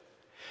will.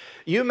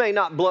 You may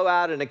not blow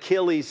out an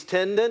Achilles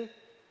tendon,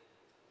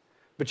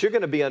 but you're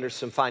going to be under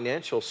some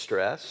financial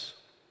stress.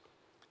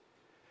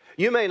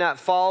 You may not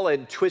fall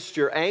and twist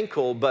your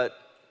ankle, but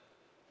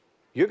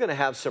you're going to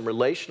have some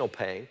relational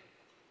pain.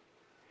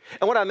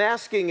 And what I'm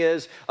asking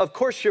is, of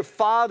course, your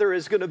father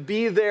is going to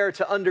be there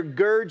to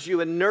undergird you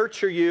and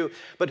nurture you,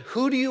 but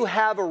who do you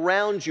have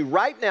around you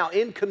right now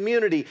in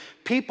community,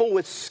 people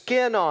with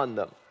skin on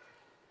them,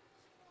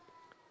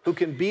 who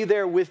can be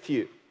there with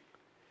you?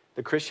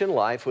 The Christian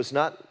life was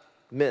not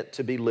meant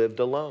to be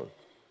lived alone.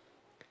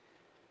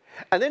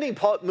 And then he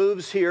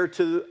moves here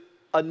to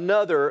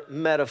another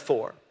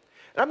metaphor.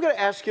 And I'm going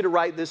to ask you to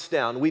write this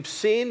down. We've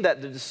seen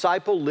that the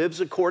disciple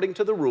lives according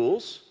to the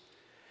rules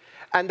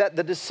and that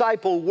the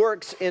disciple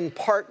works in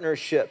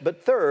partnership.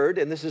 But third,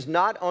 and this is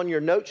not on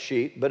your note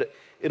sheet, but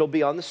it'll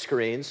be on the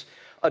screens,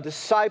 a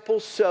disciple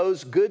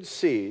sows good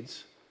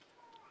seeds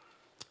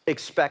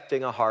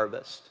expecting a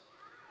harvest.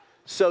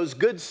 Sows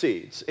good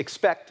seeds,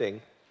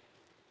 expecting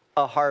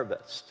a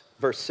harvest.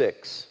 Verse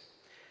 6,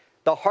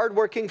 the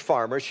hardworking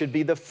farmer should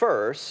be the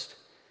first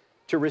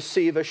to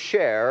receive a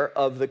share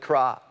of the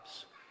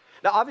crops.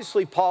 Now,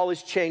 obviously, Paul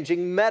is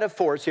changing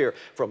metaphors here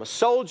from a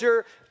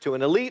soldier to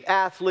an elite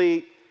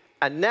athlete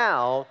and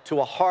now to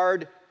a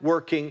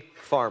hard-working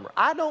farmer.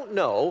 I don't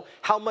know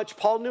how much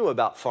Paul knew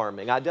about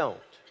farming. I don't.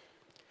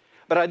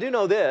 But I do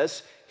know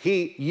this.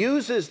 He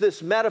uses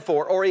this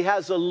metaphor, or he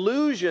has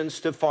allusions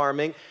to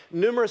farming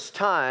numerous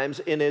times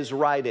in his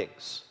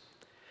writings.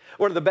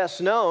 One of the best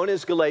known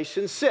is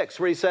Galatians 6,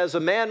 where he says, a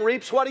man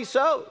reaps what he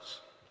sows.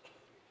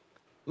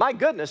 My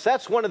goodness,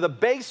 that's one of the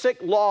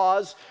basic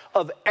laws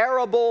of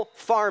arable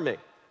farming.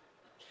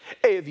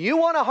 If you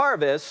want to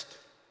harvest,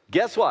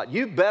 guess what?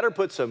 You better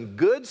put some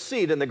good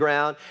seed in the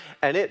ground,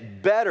 and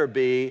it better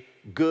be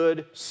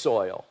good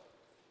soil.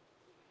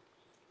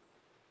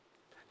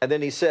 And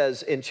then he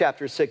says in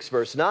chapter 6,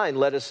 verse 9,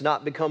 let us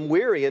not become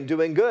weary in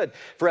doing good,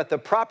 for at the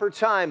proper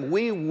time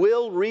we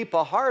will reap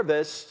a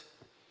harvest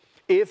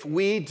if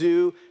we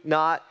do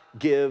not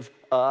give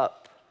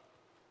up.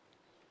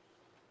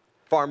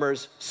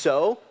 Farmers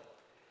sow,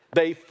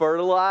 they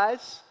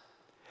fertilize,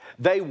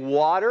 they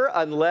water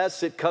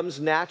unless it comes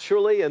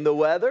naturally in the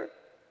weather.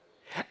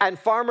 And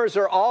farmers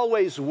are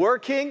always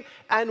working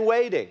and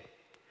waiting,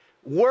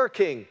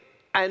 working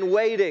and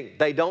waiting.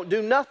 They don't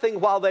do nothing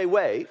while they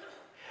wait.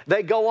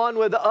 They go on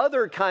with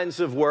other kinds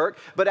of work,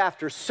 but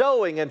after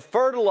sowing and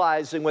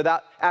fertilizing,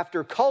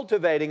 after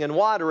cultivating and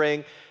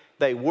watering,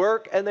 they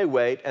work and they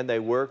wait and they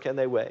work and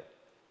they wait.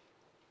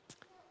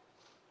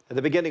 At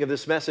the beginning of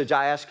this message,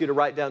 I asked you to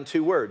write down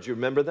two words. You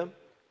remember them?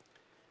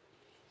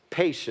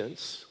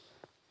 Patience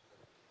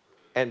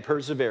and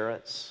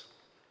perseverance.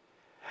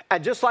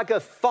 And just like a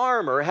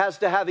farmer has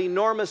to have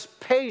enormous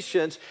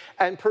patience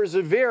and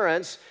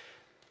perseverance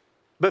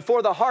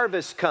before the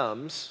harvest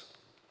comes,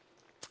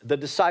 the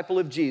disciple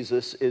of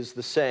Jesus is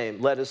the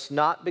same. Let us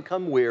not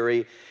become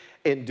weary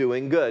in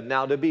doing good.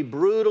 Now, to be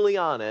brutally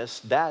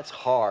honest, that's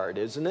hard,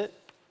 isn't it?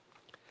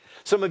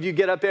 Some of you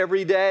get up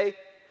every day.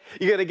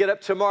 You're going to get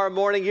up tomorrow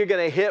morning. You're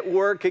going to hit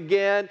work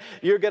again.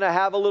 You're going to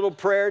have a little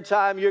prayer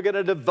time. You're going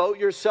to devote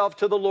yourself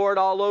to the Lord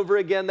all over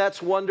again.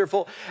 That's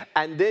wonderful.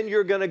 And then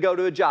you're going to go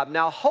to a job.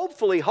 Now,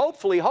 hopefully,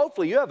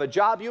 you have a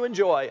job you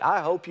enjoy.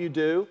 I hope you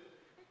do.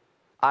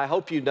 I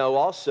hope you know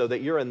also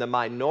that you're in the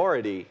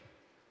minority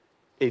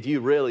if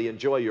you really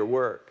enjoy your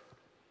work.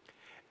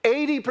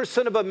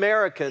 80% of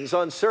Americans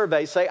on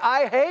surveys say,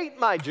 I hate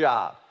my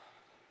job.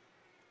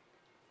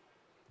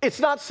 It's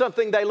not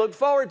something they look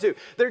forward to.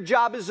 Their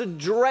job is a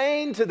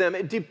drain to them.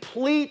 It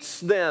depletes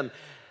them.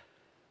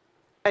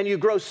 And you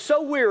grow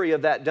so weary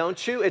of that,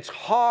 don't you? It's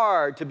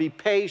hard to be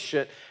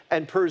patient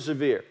and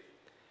persevere.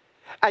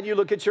 And you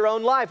look at your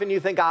own life and you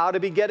think, I ought to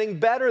be getting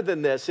better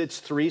than this. It's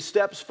 3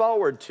 steps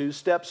forward, 2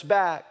 steps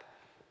back,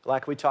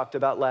 like we talked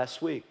about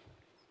last week.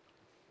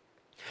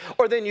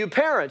 Or then you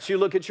parents, you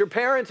look at your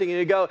parenting and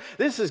you go,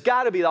 this has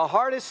got to be the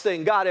hardest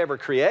thing God ever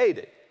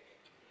created.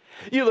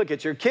 You look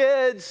at your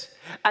kids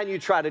and you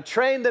try to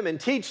train them and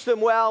teach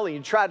them well, and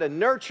you try to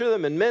nurture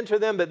them and mentor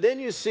them, but then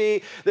you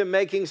see them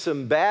making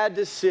some bad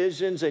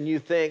decisions and you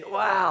think,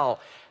 wow,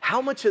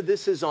 how much of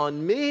this is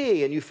on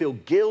me? And you feel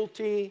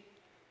guilty.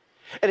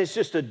 And it's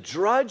just a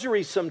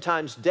drudgery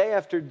sometimes, day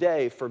after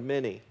day, for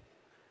many.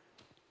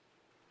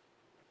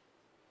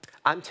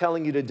 I'm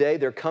telling you today,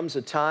 there comes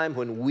a time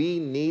when we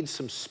need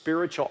some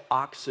spiritual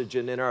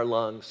oxygen in our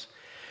lungs.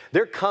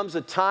 There comes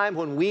a time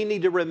when we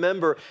need to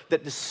remember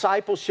that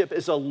discipleship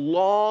is a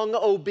long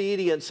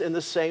obedience in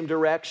the same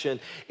direction.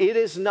 It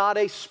is not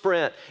a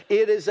sprint.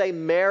 It is a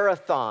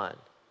marathon.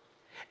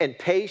 And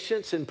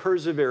patience and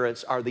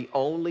perseverance are the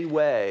only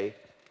way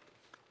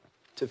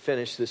to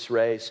finish this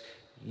race.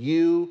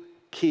 You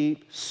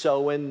keep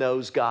sowing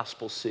those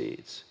gospel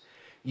seeds.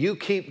 You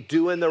keep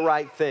doing the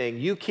right thing.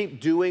 You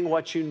keep doing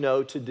what you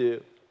know to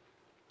do.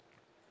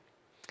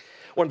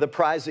 One of the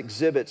prize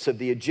exhibits of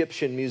the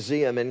Egyptian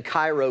Museum in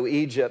Cairo,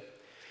 Egypt,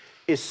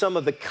 is some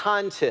of the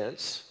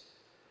contents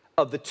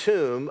of the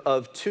tomb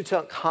of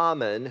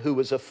Tutankhamun, who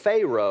was a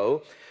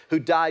pharaoh who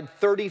died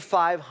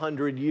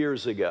 3,500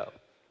 years ago.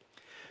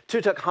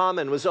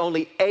 Tutankhamun was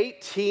only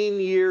 18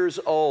 years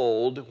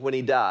old when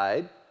he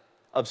died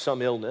of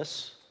some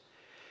illness,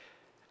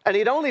 and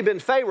he'd only been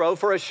pharaoh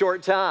for a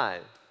short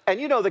time.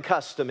 And you know the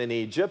custom in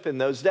Egypt in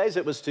those days,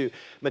 it was to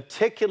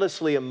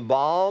meticulously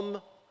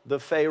embalm the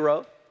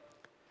pharaoh.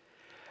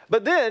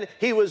 But then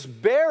he was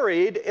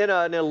buried in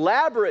an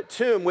elaborate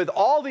tomb with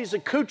all these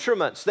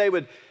accoutrements. They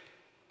would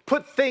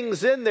put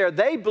things in there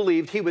they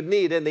believed he would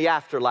need in the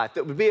afterlife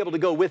that would be able to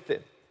go with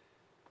him.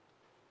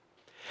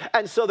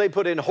 And so they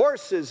put in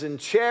horses and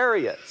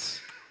chariots.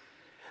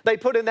 They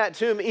put in that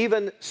tomb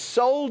even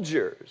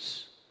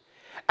soldiers.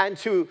 And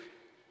to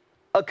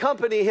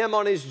accompany him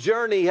on his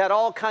journey, he had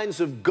all kinds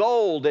of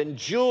gold and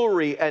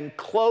jewelry and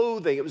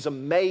clothing. It was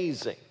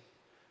amazing.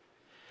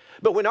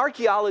 But when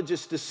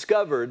archaeologists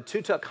discovered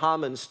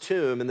Tutankhamun's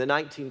tomb in the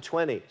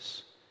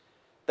 1920s,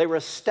 they were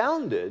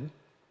astounded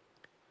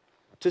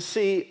to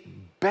see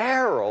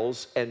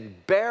barrels and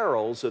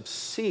barrels of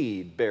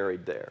seed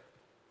buried there.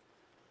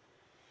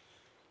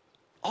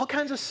 All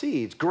kinds of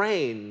seeds,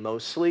 grain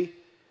mostly,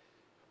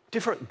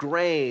 different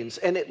grains.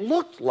 And it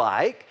looked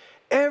like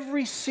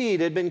every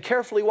seed had been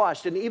carefully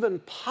washed and even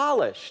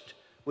polished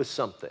with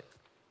something,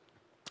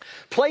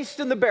 placed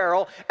in the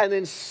barrel and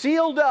then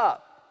sealed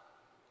up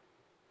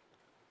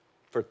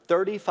for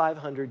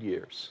 3,500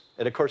 years.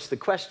 And of course, the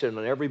question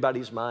on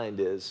everybody's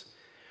mind is,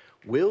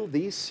 will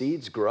these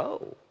seeds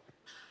grow?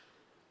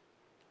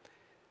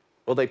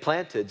 Well, they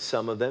planted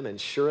some of them,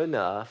 and sure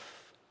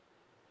enough,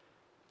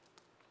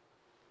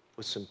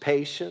 with some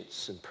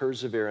patience and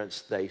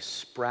perseverance, they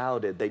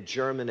sprouted, they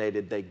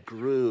germinated, they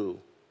grew.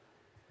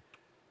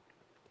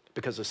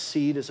 Because a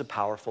seed is a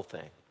powerful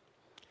thing.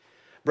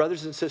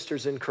 Brothers and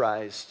sisters in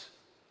Christ,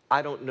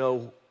 I don't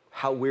know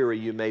how weary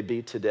you may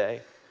be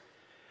today,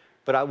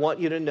 but I want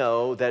you to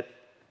know that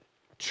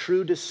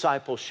true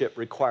discipleship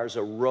requires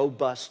a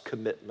robust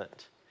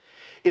commitment.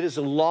 It is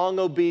a long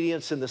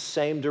obedience in the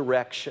same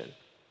direction.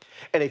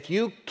 And if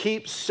you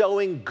keep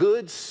sowing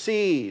good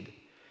seed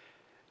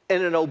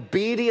in an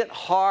obedient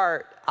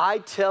heart, I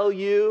tell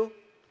you,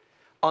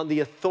 on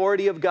the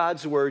authority of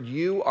God's word,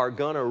 you are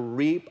going to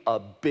reap a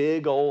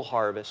big old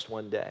harvest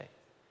one day.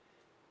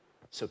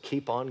 So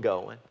keep on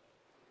going.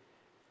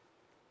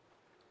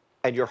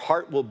 And your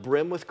heart will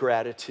brim with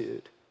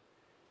gratitude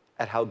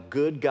at how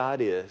good God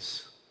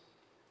is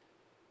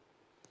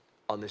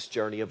on this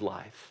journey of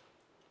life.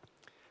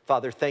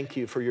 Father, thank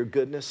you for your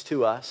goodness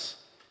to us.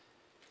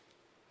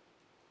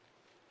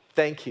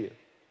 Thank you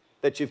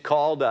that you've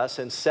called us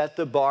and set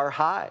the bar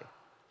high.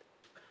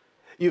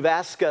 You've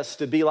asked us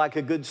to be like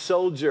a good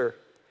soldier.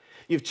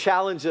 You've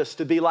challenged us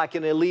to be like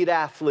an elite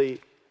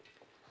athlete.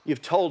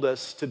 You've told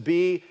us to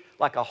be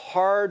like a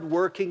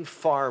hard-working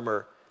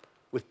farmer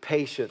with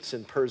patience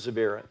and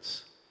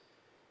perseverance.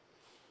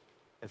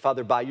 And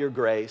Father, by your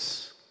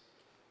grace,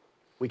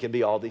 we can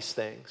be all these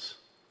things.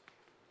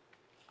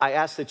 I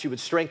ask that you would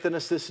strengthen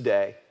us this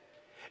day.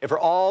 And for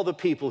all the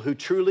people who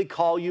truly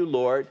call you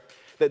Lord,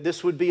 that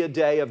this would be a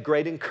day of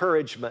great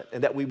encouragement,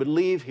 and that we would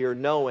leave here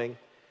knowing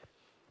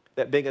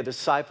that being a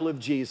disciple of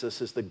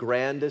Jesus is the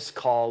grandest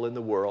call in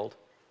the world.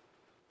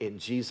 In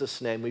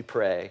Jesus' name we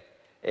pray,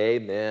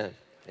 amen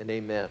and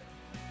amen.